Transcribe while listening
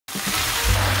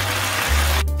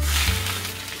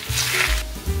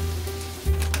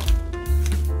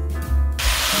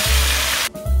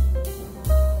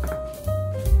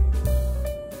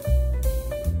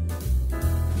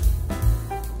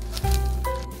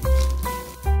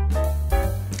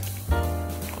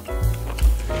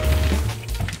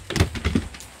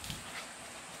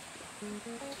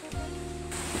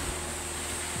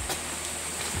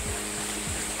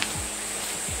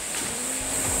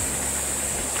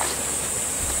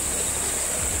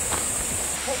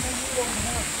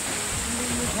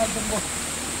하여튼 뭐.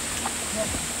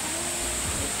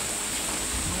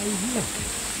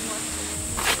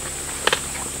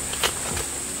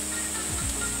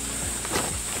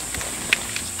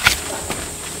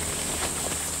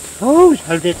 어우,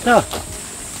 잘 됐다.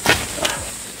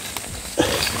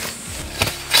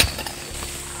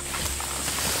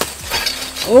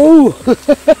 어우.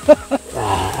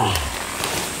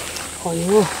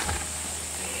 어이구.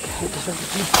 잘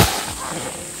들어가지.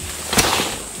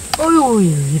 어이구,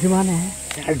 이름하네.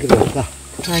 잘 들어갔다.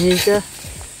 아니, 진짜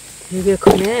되게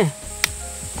크네.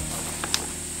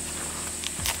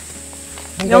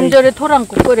 명절에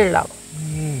토랑국 끓이려고.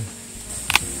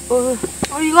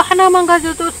 이거 하나만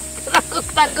가져도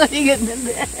토랑국 다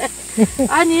끓이겠는데.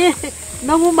 아니,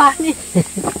 너무 많이.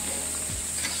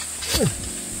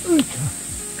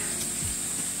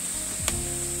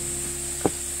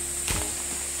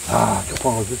 아,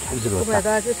 쪽방어도 잘 들어갔다.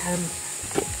 그거보다 아주 잘.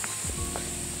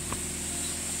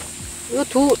 이거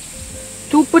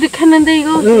두 뿌리 캤는데,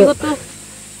 이것도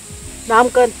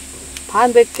나무간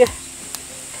반밖에.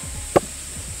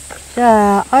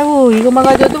 자, 아이고, 이거만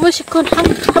가져도 뭐 시큰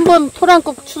한 번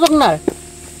토랑국 추석날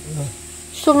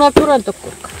토랑국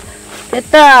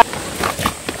됐다.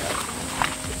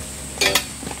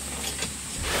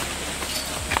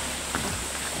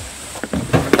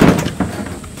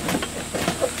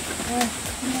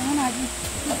 그냥은 아직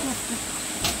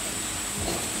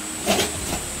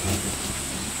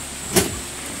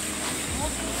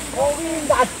거기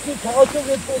낫지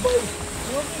저쪽에 뽑아.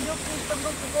 여기 있던 거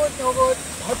그거 저거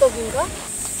더덕인가?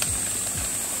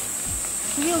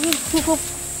 여기 그거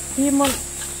비면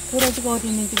도라지가 어디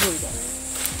있는지 모르겠어.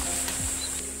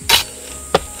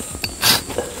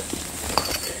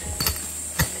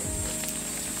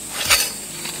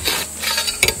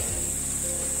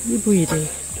 이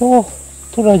부위래. 저거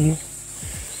도라지.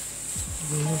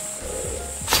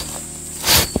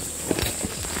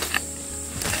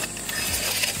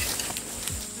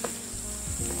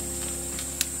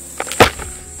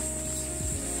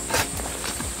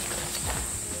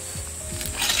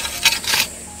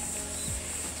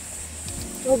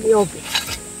 여기.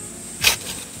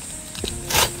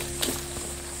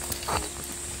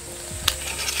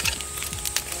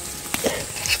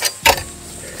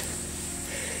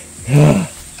 야.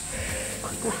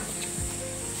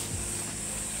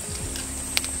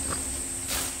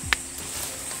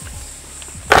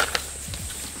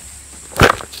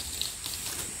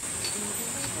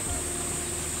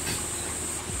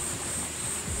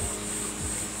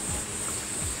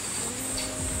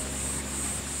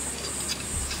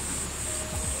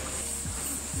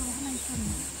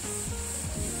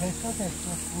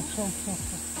 됐어. 없어.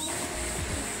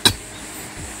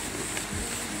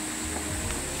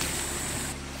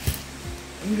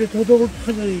 이제 더덕을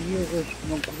파져, 이게,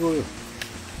 그거요.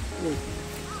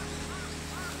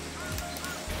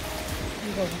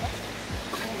 이거인가?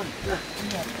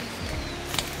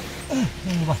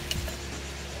 이거 봐.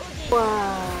 와.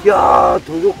 야,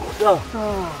 더덕 크다.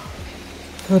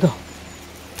 더덕.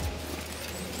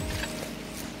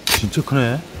 진짜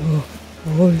크네.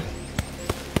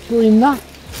 또 있나?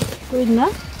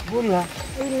 몰라.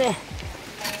 또 있네.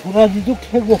 도라지도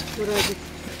캐고. 도라지.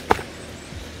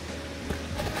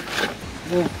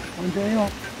 네, 먼저요.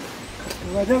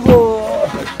 들어가자고.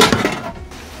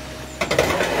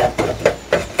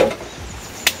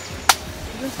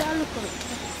 이거 자를 거.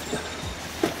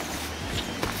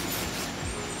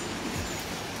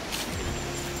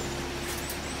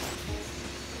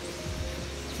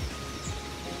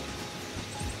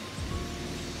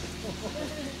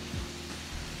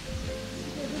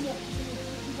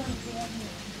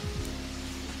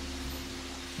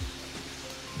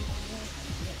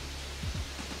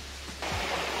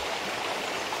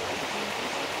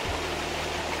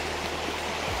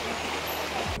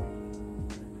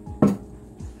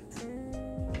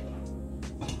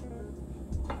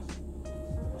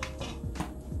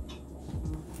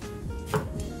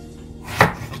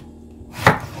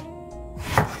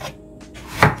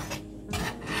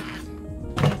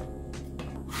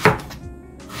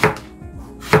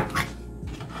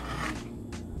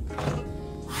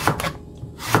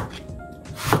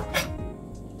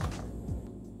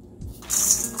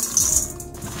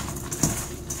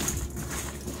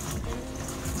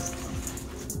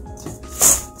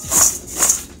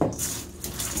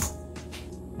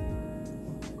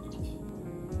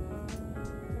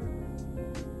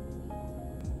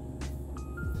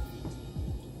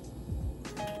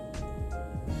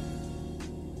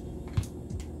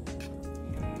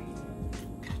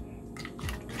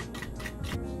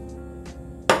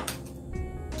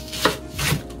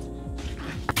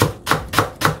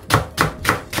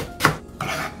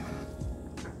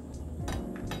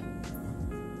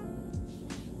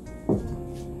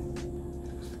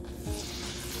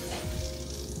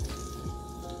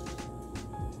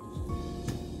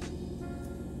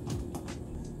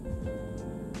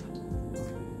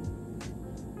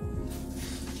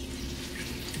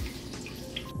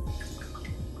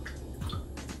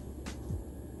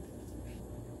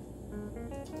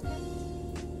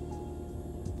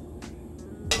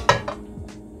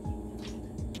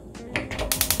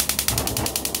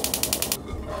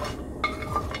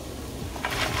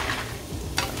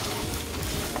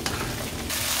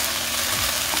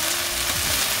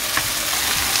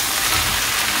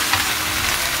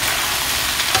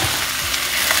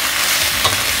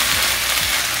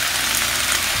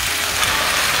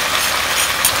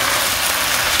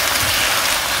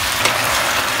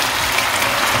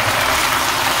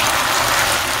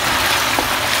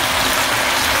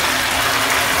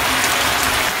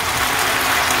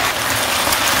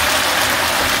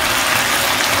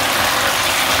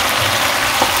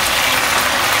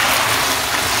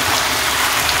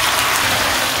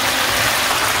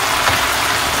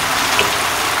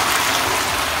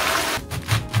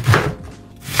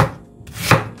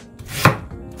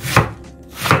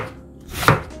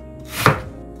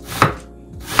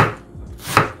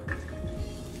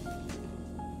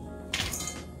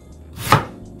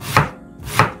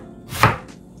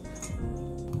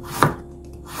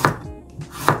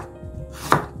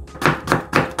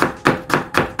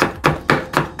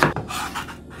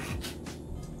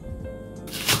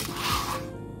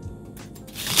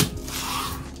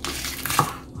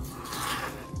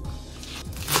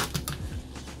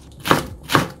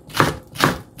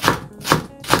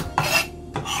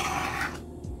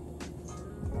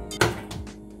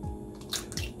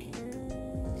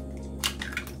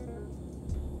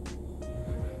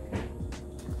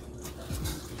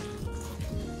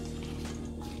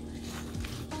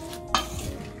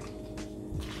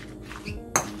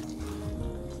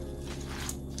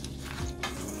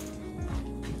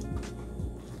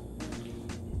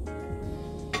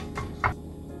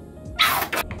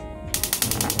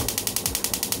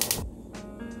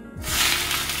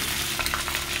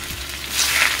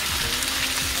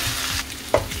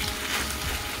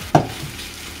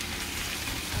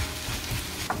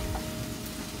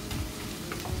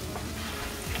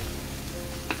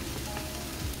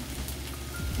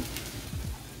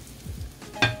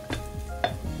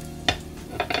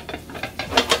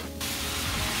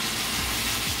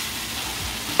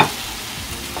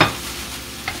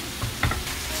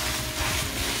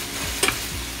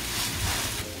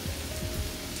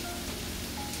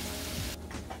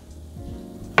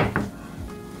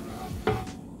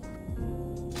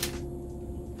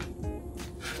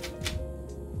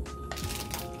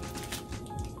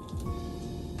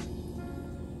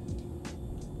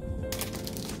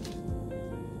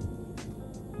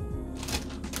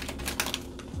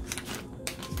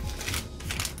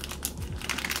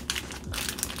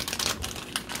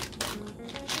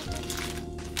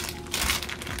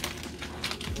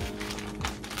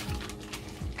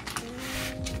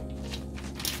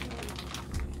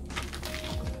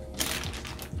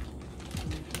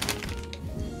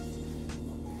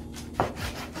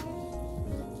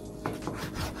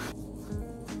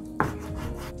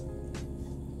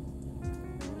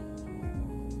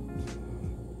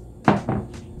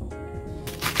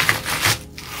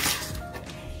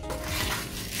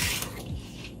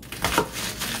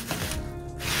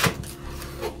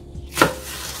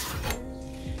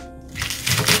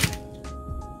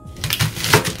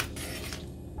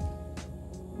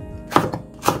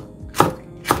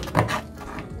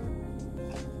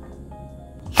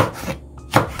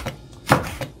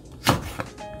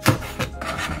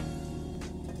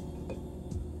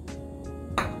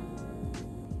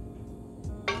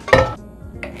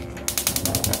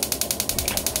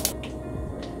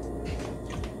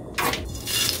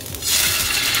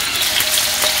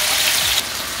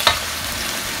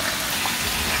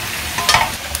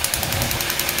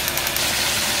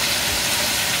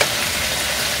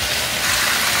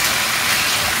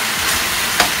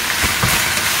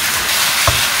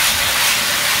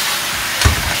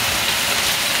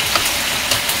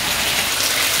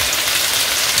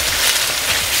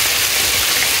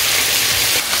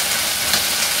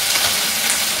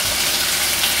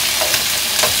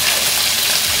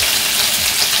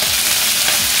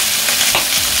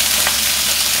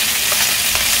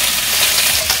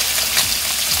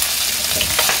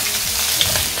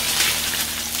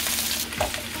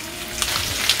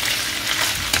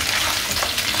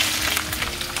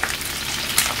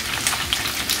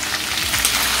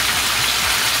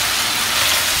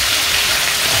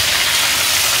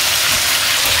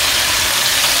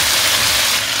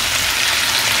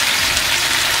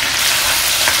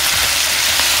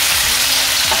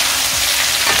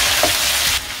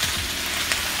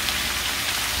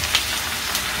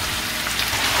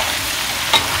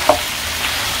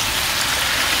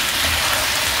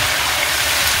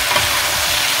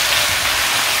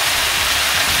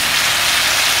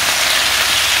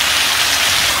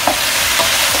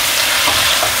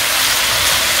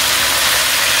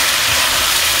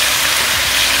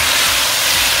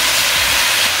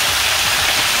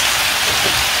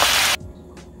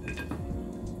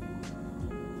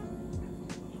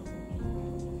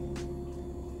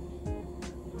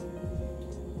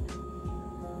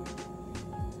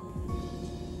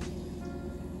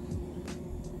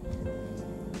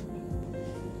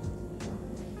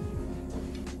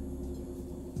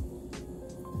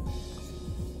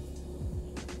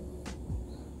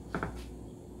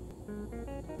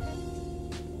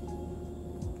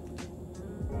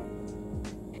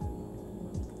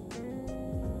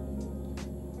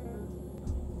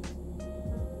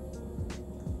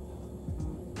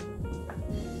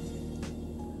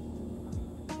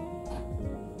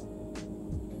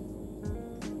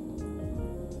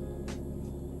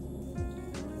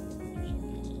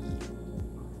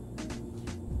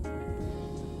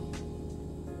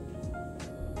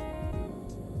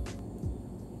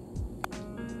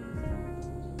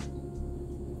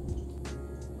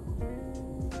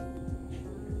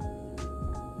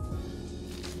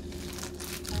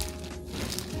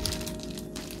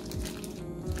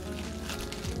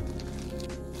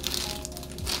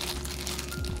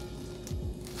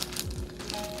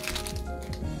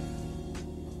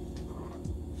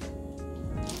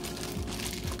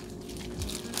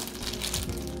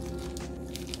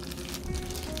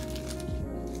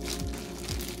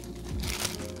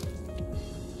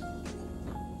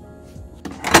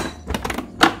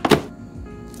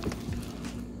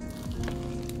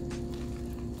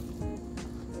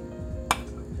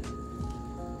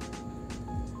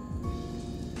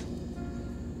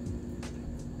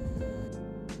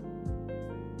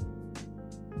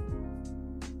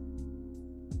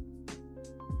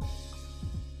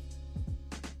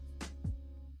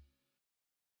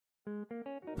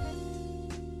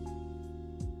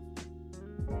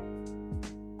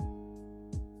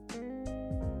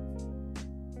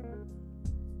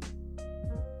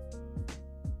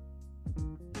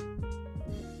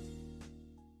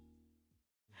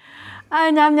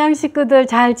 냠냠 식구들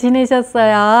잘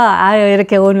지내셨어요? 아유,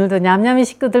 이렇게 오늘도 냠냠이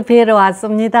식구들 뵈러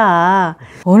왔습니다.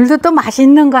 오늘도 또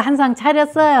맛있는 거 한 상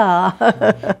차렸어요.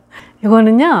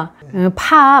 이거는요,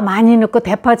 파 많이 넣고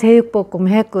대파 제육볶음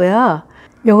했고요.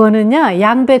 요거는요,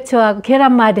 양배추하고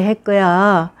계란말이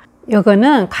했고요.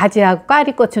 요거는 가지하고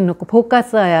꽈리고추 넣고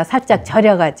볶았어요. 살짝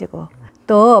절여가지고.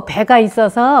 또 배가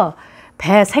있어서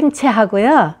배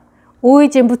생채하고요.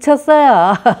 오이지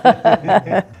묻혔어요.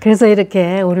 그래서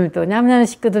이렇게 오늘도 냠냠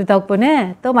식구들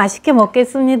덕분에 또 맛있게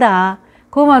먹겠습니다.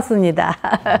 고맙습니다.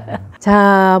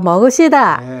 자,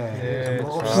 먹읍시다. 네,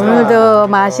 오늘도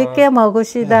맛있게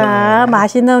먹읍시다.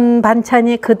 맛있는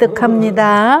반찬이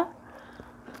그득합니다.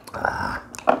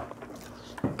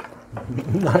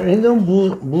 나는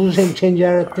무생채인 줄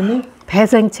알았더니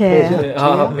배생채.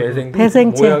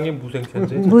 배생채. 모양이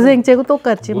무생채인데. 무생채고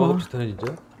똑같지 뭐. 비슷하네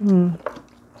진짜.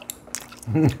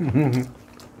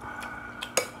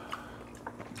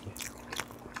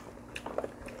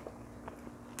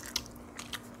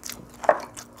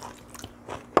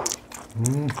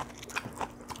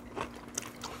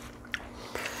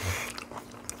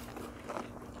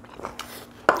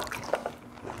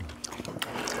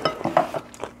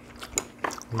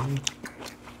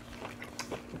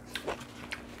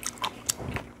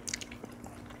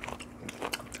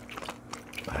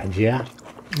 가지야.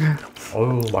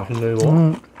 어유 맛있네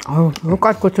이거. 아유, 이거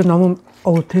꽈리고추 너무,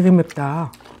 되게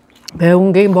맵다.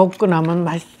 매운 게 먹고 나면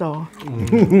맛있어.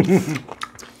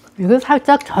 이거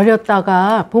살짝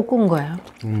절였다가 볶은 거야.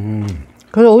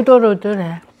 그래서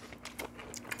오돌오돌해.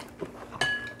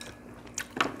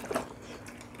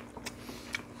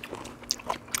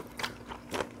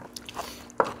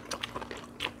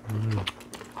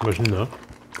 맛있네.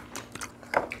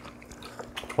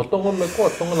 어떤 건 맵고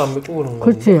어떤 건 안 맵고 그런 거.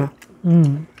 그렇지.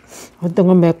 어떤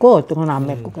건 맵고 어떤 건 안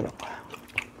맵고 그런 거야.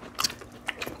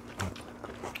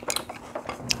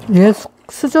 얘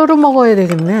수저로 먹어야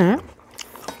되겠네.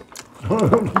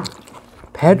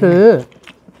 배를.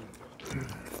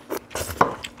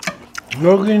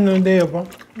 여기 있는데 여보.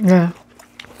 네.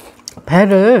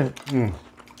 배를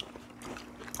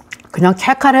그냥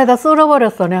채칼에다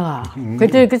썰어버렸어 내가.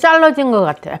 그래서 이렇게 잘라진 것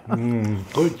같아.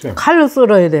 그렇죠. 칼로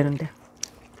썰어야 되는데.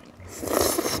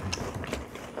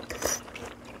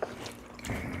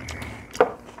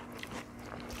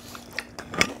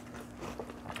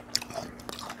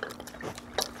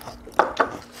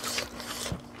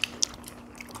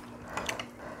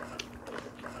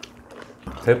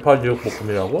 대파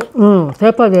제육볶음이라고? 응,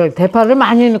 대파를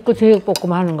많이 넣고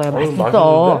제육볶음 하는 거야.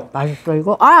 맛있어. 맛있어,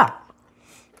 이거. 아!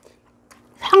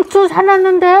 상추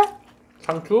사놨는데?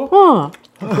 상추? 응.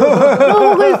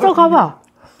 거기 있어, 가봐.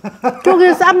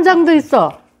 저기 쌈장도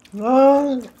있어.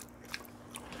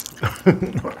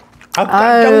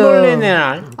 깜짝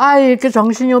놀래네. 이렇게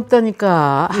정신이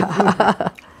없다니까.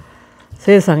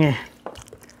 세상에.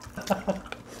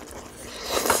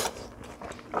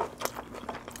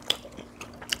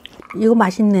 이거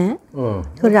맛있네.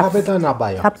 그래. 밥에다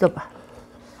놔봐요. 밥 써봐.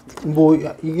 뭐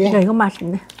이게? 야, 이거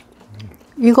맛있네.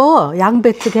 이거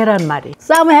양배추 계란말이.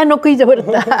 쌈 해놓고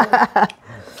잊어버렸다.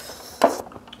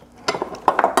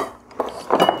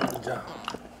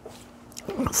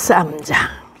 쌈장.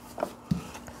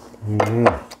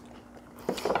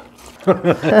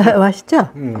 맛있죠?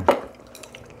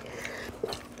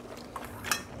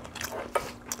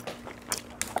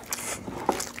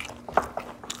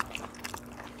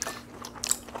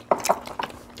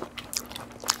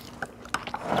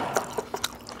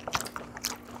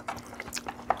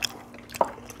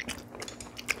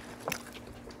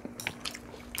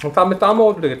 쌈에 싸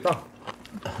먹어도 되겠다.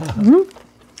 응?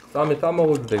 쌈에 싸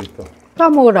먹어도 되겠다. 싸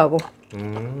먹으라고.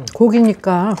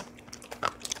 고기니까.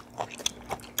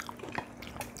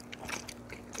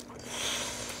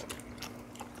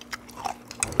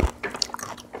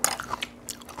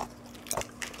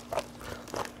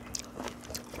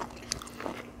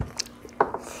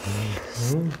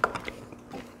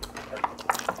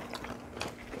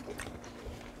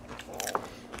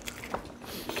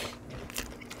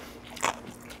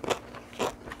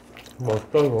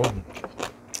 맛있다 이거.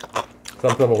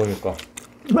 쌈 싸 먹으니까.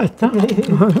 맛있다?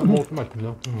 먹어도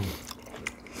맛있네.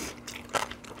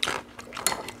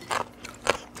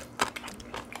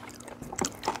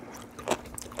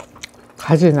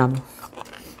 가지나무.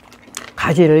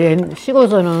 가지를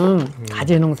식어서는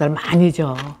가지 농사를 많이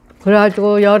져.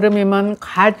 그래가지고 여름이면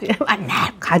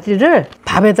맨날 가지를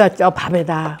밥에다 쪄,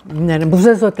 밥에다. 옛날에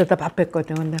무쇠솥에다 밥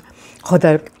했거든. 근데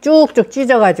거기다 쭉쭉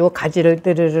찢어가지고 가지를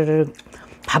뜨르르르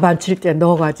밥 안 칠 때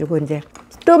넣어가지고 이제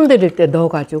뜸 들일 때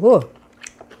넣어가지고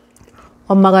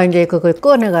엄마가 이제 그걸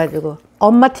꺼내가지고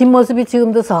엄마 뒷모습이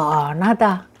지금도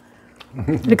선하다.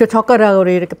 이렇게 젓가락으로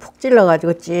이렇게 푹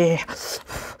찔러가지고 찌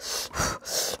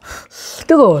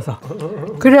뜨거워서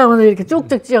그래야만 이렇게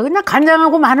쭉쭉 찌어. 그냥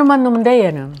간장하고 마늘만 넣으면 돼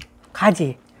얘는.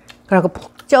 가지. 그래갖고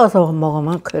푹 쪄서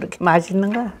먹으면 그렇게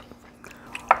맛있는 거야.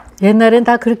 옛날엔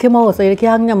다 그렇게 먹었어. 이렇게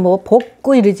양념 뭐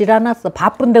볶고 이러질 않았어.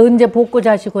 바쁜데 언제 볶고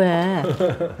자시고 해.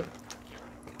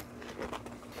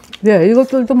 네,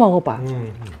 이것들도 먹어봐.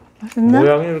 맛있네?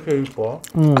 모양이 이렇게 이뻐.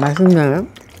 맛있네.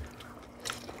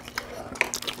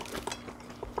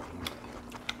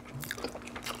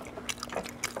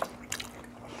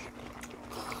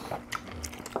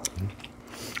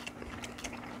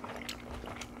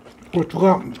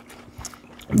 고추가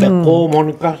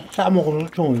매콤하니까 싸먹으면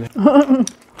좋네.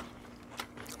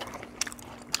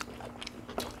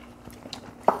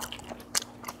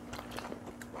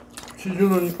 치즈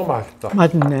넣으니까 맛있다.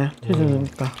 맛있네. 치즈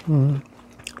넣으니까.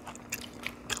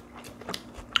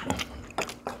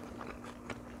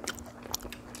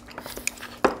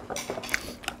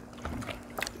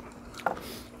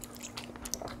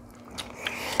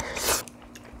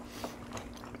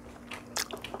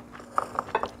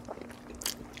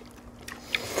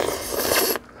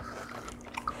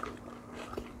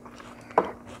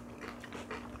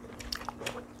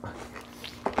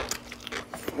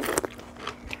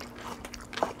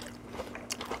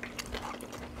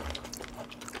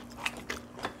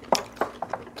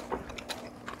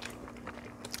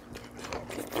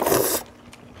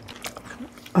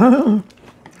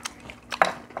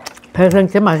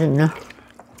 배생채 맛있네.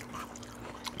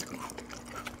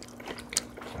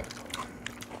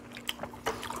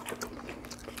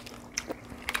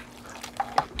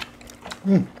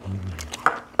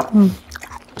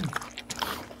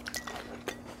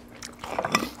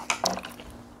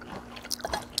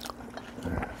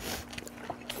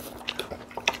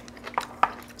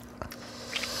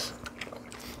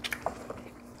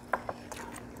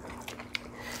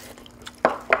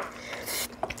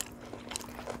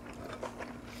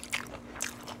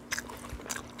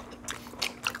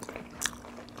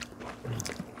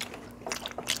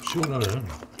 시원하네.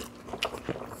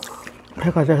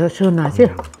 배가 져서 시원하지?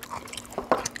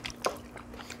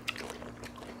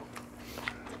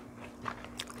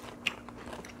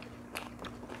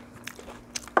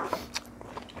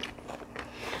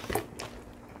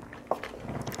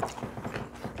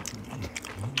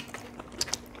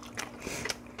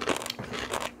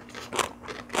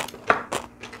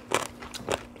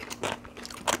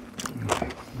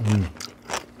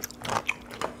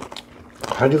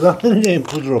 가지가 굉장히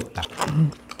부드럽다.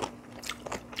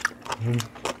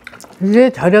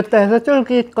 이게 절였다 해서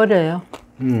쫄깃거려요.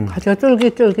 가지가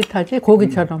쫄깃쫄깃하지?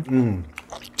 고기처럼.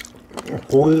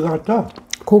 고기 같아.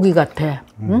 고기 같아.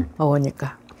 응?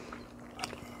 먹으니까.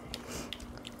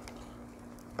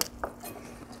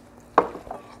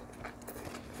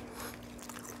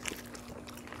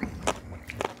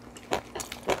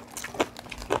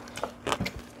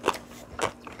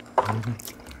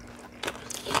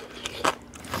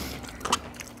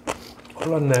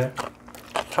 큰일 났네.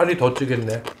 살이 더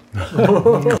찌겠네.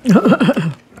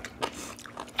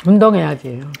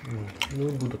 운동해야지.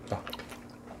 너무 묻었다.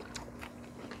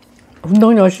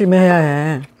 운동 열심히 해야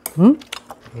해. 응?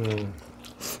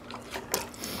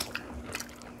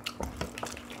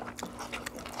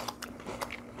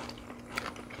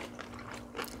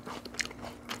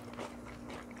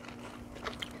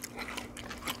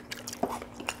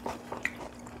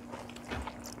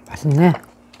 맛있네.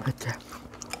 맞지?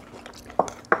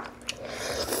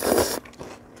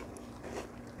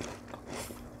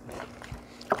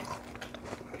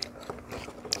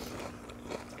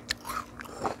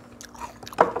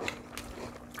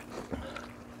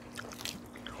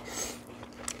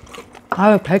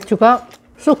 아유, 배추가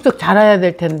쑥쑥 자라야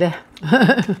될 텐데.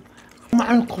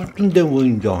 많이 컸던데 뭐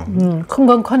이제. 큰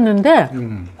건 컸는데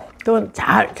또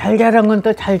잘 자란 건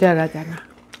또 잘 자라잖아.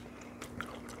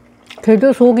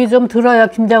 그래도 속이 좀 들어야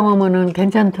김장하면은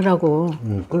괜찮더라고.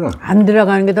 그럼. 안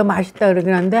들어가는 게 더 맛있다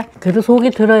그러긴 한데 그래도 속이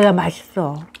들어야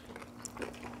맛있어.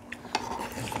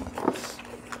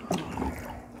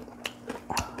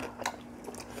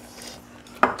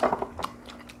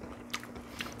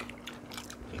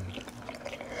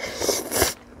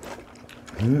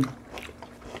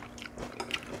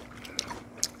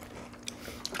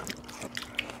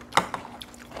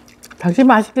 당신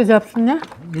맛있게 잡수냐?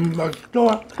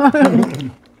 맛있어.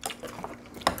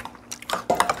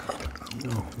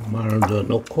 마늘도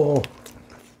넣고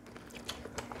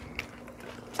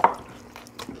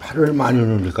파를 많이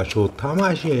넣으니까 좋다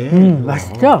맛이.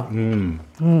 맛있죠?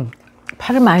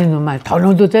 파를 많이 넣으면 더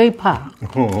넣어도 돼, 이 파.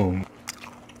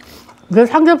 그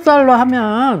삼겹살로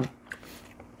하면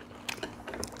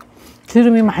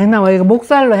기름이 많이 나와요. 이거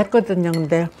목살로 했거든요.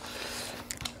 근데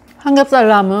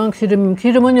삼겹살로 하면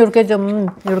기름은 이렇게 좀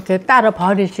이렇게 따로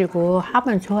버리시고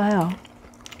하면 좋아요.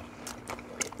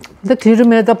 근데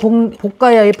기름에다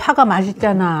볶아야 이 파가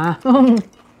맛있잖아.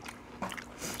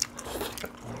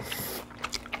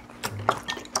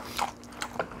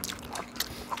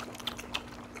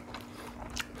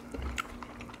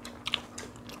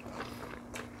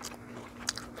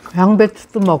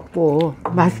 양배추도 먹고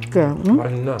맛있게. 응?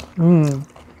 맛있나?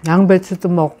 양배추도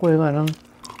먹고 이거는.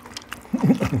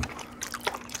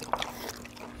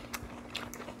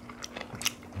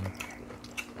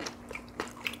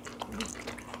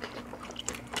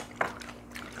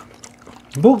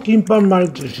 뭐 김밥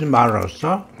말듯이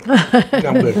말았어?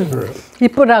 양배추를.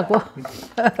 이쁘라고.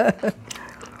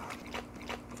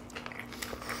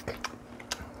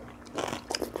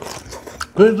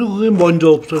 그래도 그게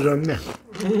먼저 없어졌네.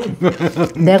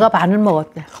 내가 반을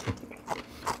먹었대.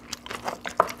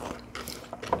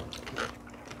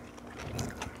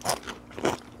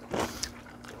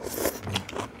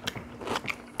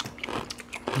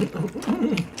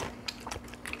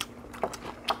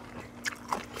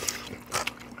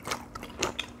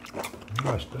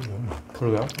 맛있다. 이거.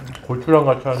 그러게요. 고추랑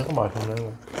같이 하니까 맛있네.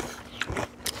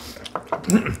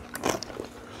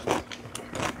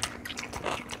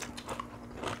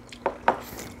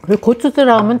 왜 고추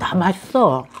들어가면 다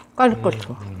맛있어.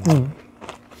 꽈리고추.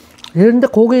 이런데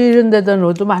고기 이런 데다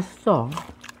넣어도 맛있어.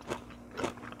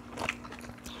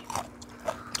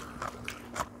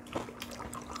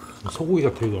 소고기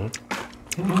같아 이거.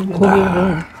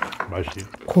 고기는 맛이.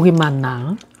 고기 맛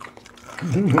나.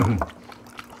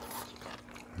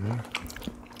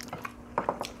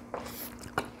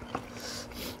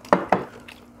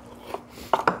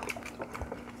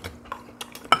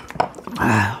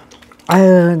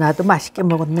 아유, 나도 맛있게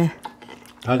먹었네.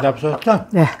 다 잡섰어?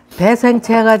 네,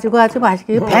 배생채 해가지고 아주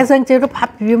맛있게. 배생채로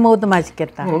밥 비벼 먹어도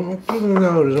맛있겠다. 그냥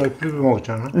그래서 비벼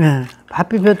먹잖아. 네, 밥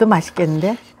비벼도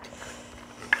맛있겠는데.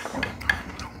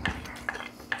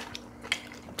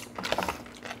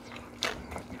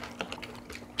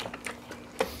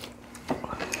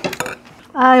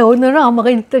 아, 오늘은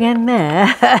엄마가 1등 했네.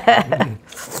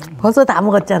 벌써 다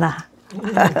먹었잖아.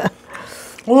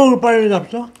 오늘 빨리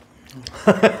잡숴?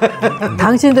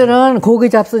 당신들은 고기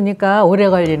잡수니까 오래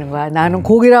걸리는 거야. 나는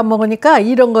고기를 안 먹으니까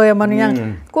이런 거에만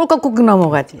그냥 꿀꺽꿀꺽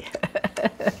넘어가지.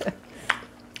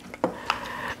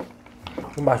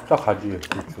 맛있다 가지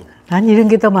고추. 난 이런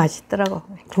게 더 맛있더라고.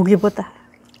 고기보다.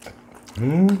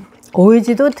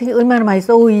 오이지도 어떻게 얼마나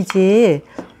맛있어. 오이지.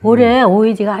 올해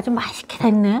오이지가 아주 맛있게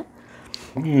됐네.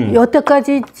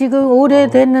 여태까지 지금 오래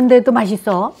됐는데도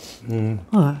맛있어.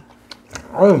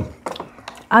 아유,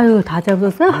 아유, 다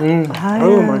잡았어?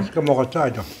 아유, 맛있게 먹었어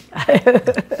아주.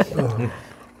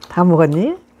 다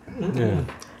먹었니? 네.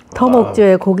 더 먹지.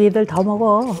 왜 고기들 더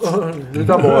먹어.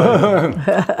 일단 먹어야지.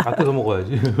 아껴서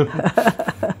먹어야지.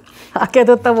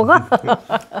 아껴뒀다 먹어?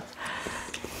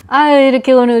 아유,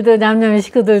 이렇게 오늘도 냠냠이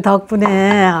식구들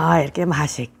덕분에 이렇게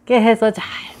맛있게 해서 잘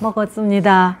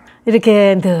먹었습니다.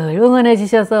 이렇게 늘 응원해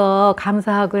주셔서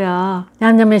감사하고요.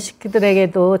 냠냠이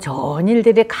식구들에게도 좋은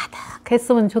일들이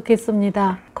가득했으면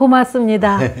좋겠습니다.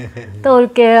 고맙습니다. 또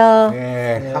올게요.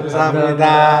 네,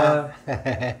 감사합니다.